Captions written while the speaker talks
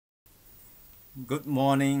Good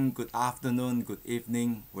morning, good afternoon, good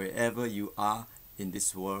evening, wherever you are in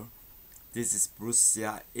this world. This is Bruce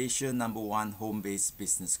Sia, Asia #1 home-based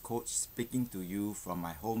business coach, speaking to you from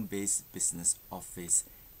my home-based business office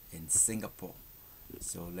in Singapore.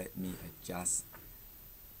 So let me adjust.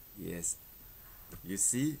 Yes, you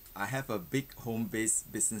see, I have a big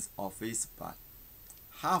home-based business office, but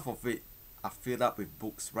half of it are filled up with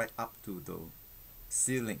books right up to the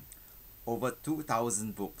ceiling. Over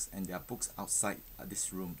 2,000 books, and there are books outside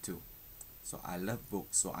this room too. So I love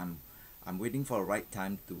books, so I'm waiting for the right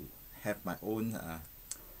time to have my own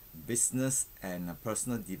business and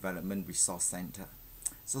personal development resource center.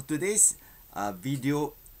 So today's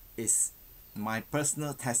video is my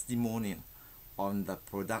personal testimonial on the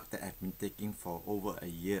product that I've been taking for over a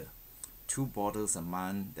year. 2 bottles a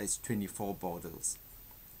month, that's 24 bottles,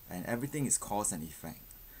 and everything is cause and effect.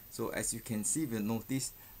 So as you can see, if you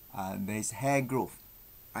notice, there's hair growth,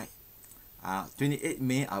 right? 28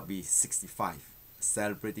 May, I'll be 65,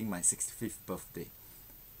 celebrating my 65th birthday.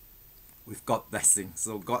 With God blessing.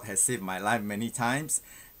 So God has saved my life many times,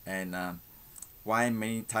 and why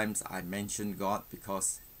many times I mention God?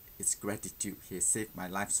 Because it's gratitude. He has saved my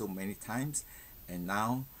life so many times, and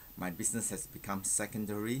now my business has become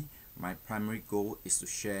secondary. My primary goal is to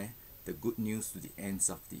share the good news to the ends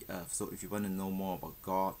of the earth. So if you want to know more about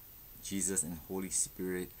God, Jesus, and Holy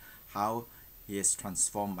Spirit, how He has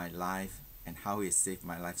transformed my life and how He has saved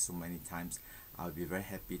my life so many times, I'll be very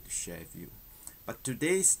happy to share with you. But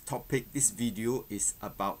today's topic, this video, is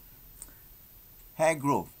about hair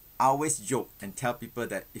growth. I always joke and tell people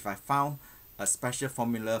that if I found a special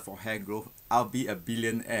formula for hair growth, I'll be a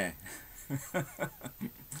billionaire.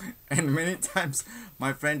 And many times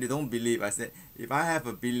my friend, they don't believe. I said, if I have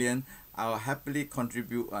a billion, I'll happily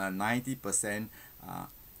contribute 90%,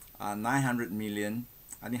 900 million.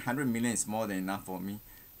 I think 100 million is more than enough for me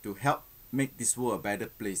to help make this world a better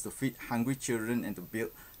place, to feed hungry children and to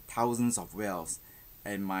build thousands of wells.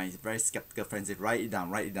 And my very skeptical friend said, write it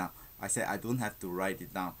down, write it down. I said, I don't have to write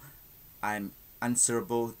it down. I'm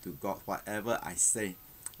answerable to God. Whatever I say,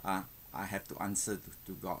 I have to answer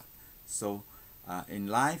to God. So in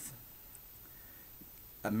life,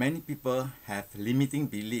 many people have limiting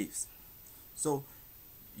beliefs. So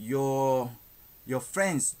your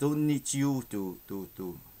friends don't need you to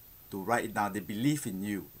write it down. They believe in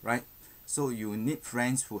you, right? So you need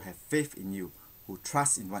friends who have faith in you, who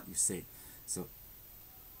trust in what you say. So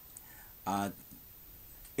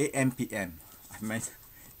AMPM,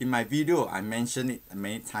 in my video I mentioned it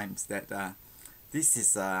many times that this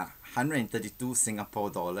is 132 Singapore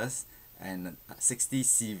dollars and 60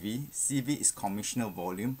 CV. CV is commissional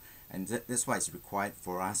volume, and that's why it's required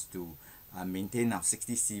for us to maintain our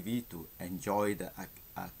 60 CV to enjoy the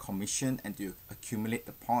commission and to accumulate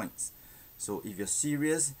the points. So if you're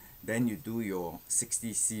serious, then you do your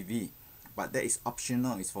 60 CV, but that is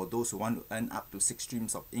optional. It's for those who want to earn up to 6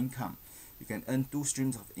 streams of income. You can earn 2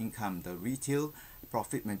 streams of income: the retail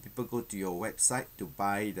profit when people go to your website to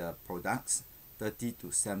buy the products, $30 to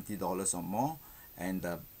 $70 or more, and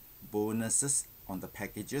the bonuses on the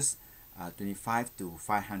packages, $25 to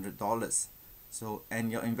 $500. So,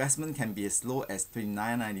 and your investment can be as low as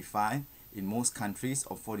 $29.95 in most countries,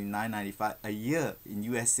 or $49.95 a year in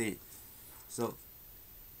USA. So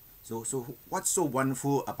what's so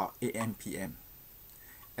wonderful about AMPM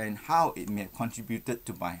and how it may have contributed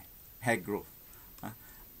to my hair growth?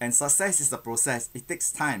 And success is a process. It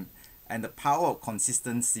takes time and the power of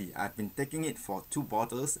consistency. I've been taking it for 2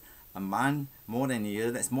 bottles a month, more than a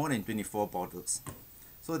year. That's more than 24 bottles.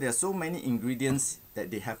 So there are so many ingredients that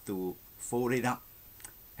they have to fold it up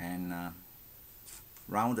and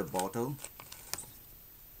round the bottle.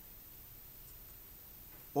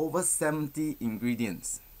 Over 70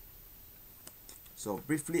 ingredients. So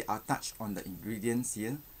briefly, I'll touch on the ingredients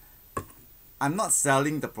here. I'm not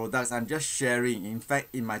selling the products, I'm just sharing. In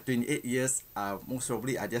fact, in my 28 years, most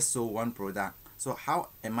probably I just sold 1 product. So how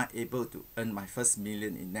am I able to earn my first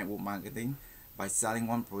million in network marketing? By selling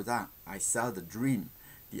 1 product. I sell the dream,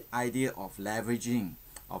 the idea of leveraging,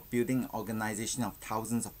 of building an organization of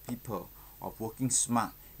thousands of people, of working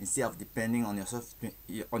smart. Instead of depending on yourself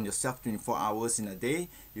 24 hours in a day,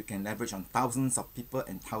 you can leverage on thousands of people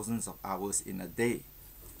and thousands of hours in a day.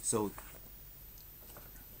 So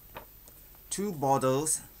 2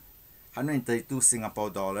 bottles, 132 Singapore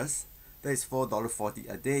dollars, that is $4.40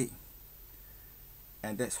 a day,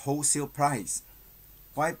 and that's wholesale price.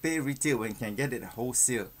 Why pay retail when you can get it at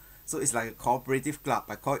wholesale? So it's like a cooperative club.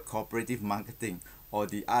 I call it cooperative marketing, or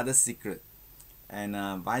the other secret. And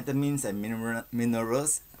vitamins and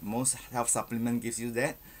minerals, most health supplement gives you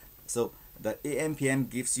that. So the AMPM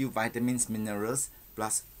gives you vitamins, minerals,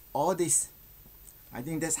 plus all these I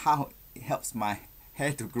think that's how it helps my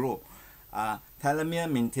hair to grow. Telomere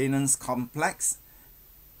maintenance complex,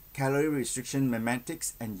 calorie restriction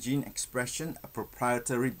mimetics, and gene expression, a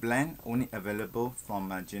proprietary blend only available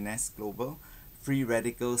from Genes Global. Free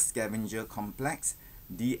radical scavenger complex,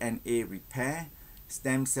 DNA repair,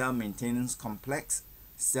 stem cell maintenance complex,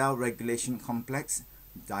 cell regulation complex,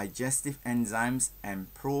 digestive enzymes, and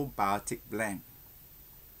probiotic blend.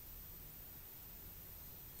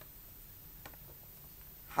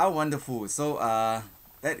 How wonderful. So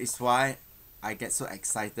that is why I get so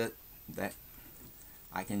excited that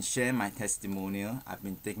I can share my testimonial. I've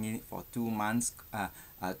been taking it for 2 months,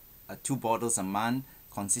 2 bottles a month,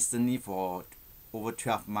 consistently for over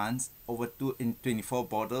 12 months, over 24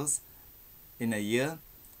 bottles in a year.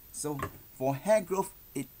 So for hair growth,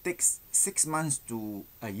 it takes 6 months to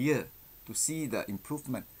a year to see the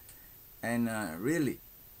improvement. And really,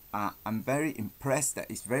 I'm very impressed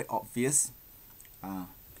that it's very obvious.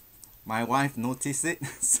 My wife noticed it.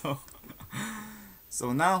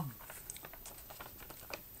 So now,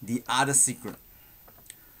 the other secret.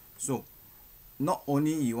 So not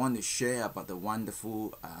only you want to share about the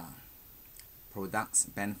wonderful products,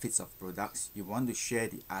 benefits of products, you want to share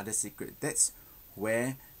the other secret. That's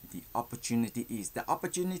where the opportunity is. The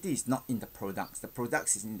opportunity is not in the products. The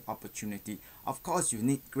products is in the opportunity. Of course, you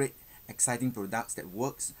need great, exciting products that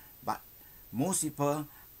works, but most people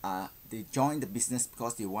they join the business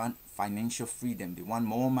because they want financial freedom. They want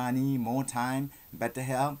more money, more time, better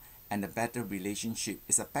health, and a better relationship.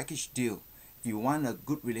 It's a package deal. If you want a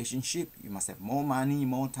good relationship, you must have more money,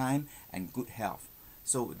 more time, and good health.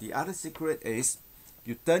 So the other secret is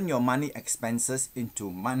you turn your money expenses into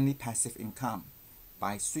monthly passive income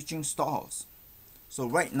by switching stores. So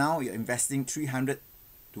right now you're investing $300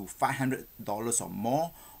 to $500 or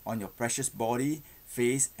more on your precious body,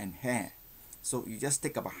 face, and hair. So you just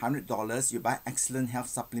take about $100, you buy excellent health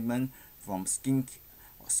supplement from skincare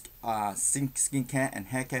and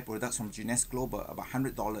hair care products from Genes Global, about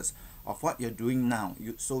 $100 of what you're doing now.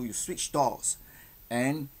 So you switch stores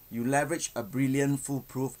and you leverage a brilliant,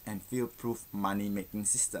 foolproof, and field-proof money-making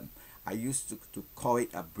system. I used to call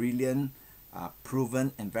it a brilliant,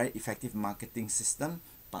 proven, and very effective marketing system,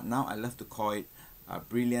 but now I love to call it a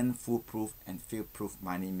brilliant, foolproof, and field-proof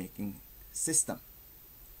money-making system.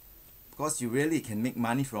 Because you really can make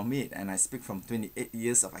money from it, and I speak from 28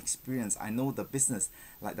 years of experience. I know the business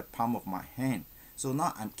like the palm of my hand. So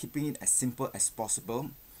now I'm keeping it as simple as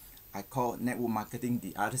possible. I call network marketing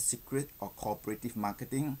the other secret, or cooperative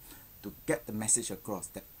marketing, to get the message across.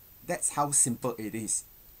 That's how simple it is.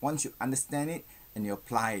 Once you understand it and you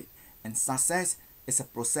apply it. And success is a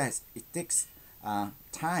process. It takes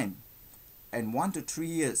time. And 1 to 3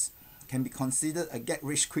 years can be considered a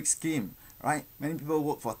get-rich-quick scheme. Right? Many people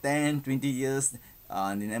work for 10, 20 years,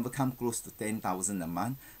 and they never come close to 10,000 a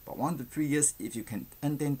month. But 1 to 3 years, if you can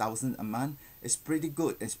earn 10,000 a month, it's pretty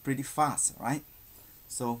good. It's pretty fast, right?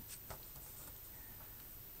 So,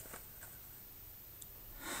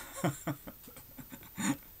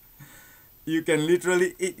 you can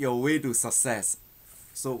literally eat your way to success.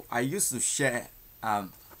 So I used to share, I've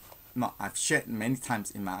shared many times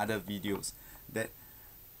in my other videos that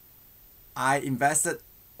I invested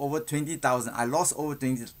over 20,000. I lost over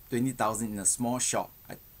 20,000 in a small shop.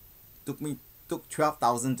 It took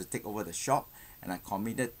 12,000 to take over the shop, and I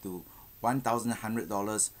committed to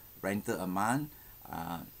 $1,100 rental a month,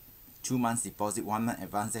 2 months deposit, 1 month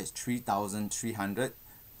advance. That's $3,300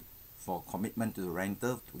 for commitment to the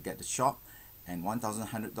rental to get the shop, and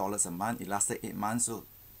 $1,100 a month. It lasted 8 months, so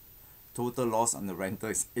total loss on the rental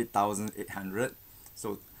is $8,800.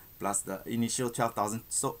 So plus the initial 12,000.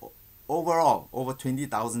 So overall, over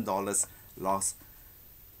 $20,000 loss.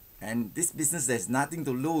 And this business, there's nothing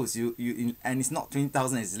to lose. And it's not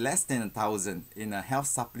 20,000. It's less than 1,000 in a health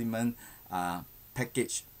supplement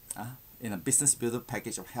package, in a business builder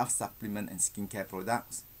package of health supplement and skincare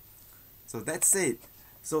products. So that's it.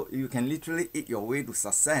 So you can literally eat your way to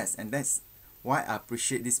success, and that's why I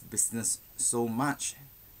appreciate this business so much,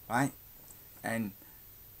 right? And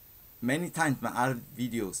many times my other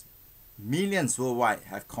videos, millions worldwide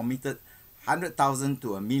have committed 100,000 to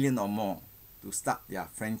 $1 million or more to start their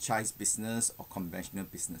franchise business or conventional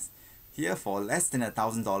business. Here, for less than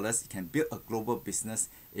 $1,000, you can build a global business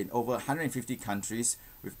in over 150 countries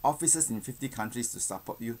with offices in 50 countries to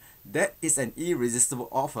support you. That is an irresistible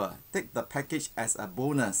offer. Take the package as a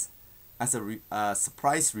bonus, as a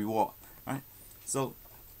surprise reward, right? So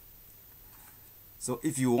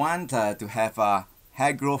if you want to have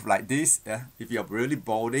hair growth like this, if you're really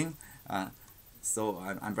balding, so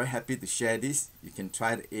I'm very happy to share this. You can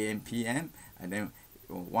try the AM/PM, and then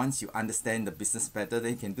once you understand the business better,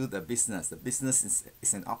 then you can do the business. The business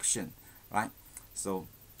is an option, right? So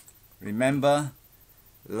remember,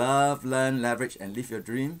 love, learn, leverage, and live your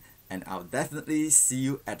dream. And I'll definitely see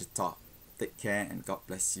you at the top. Take care and God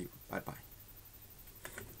bless you. Bye bye.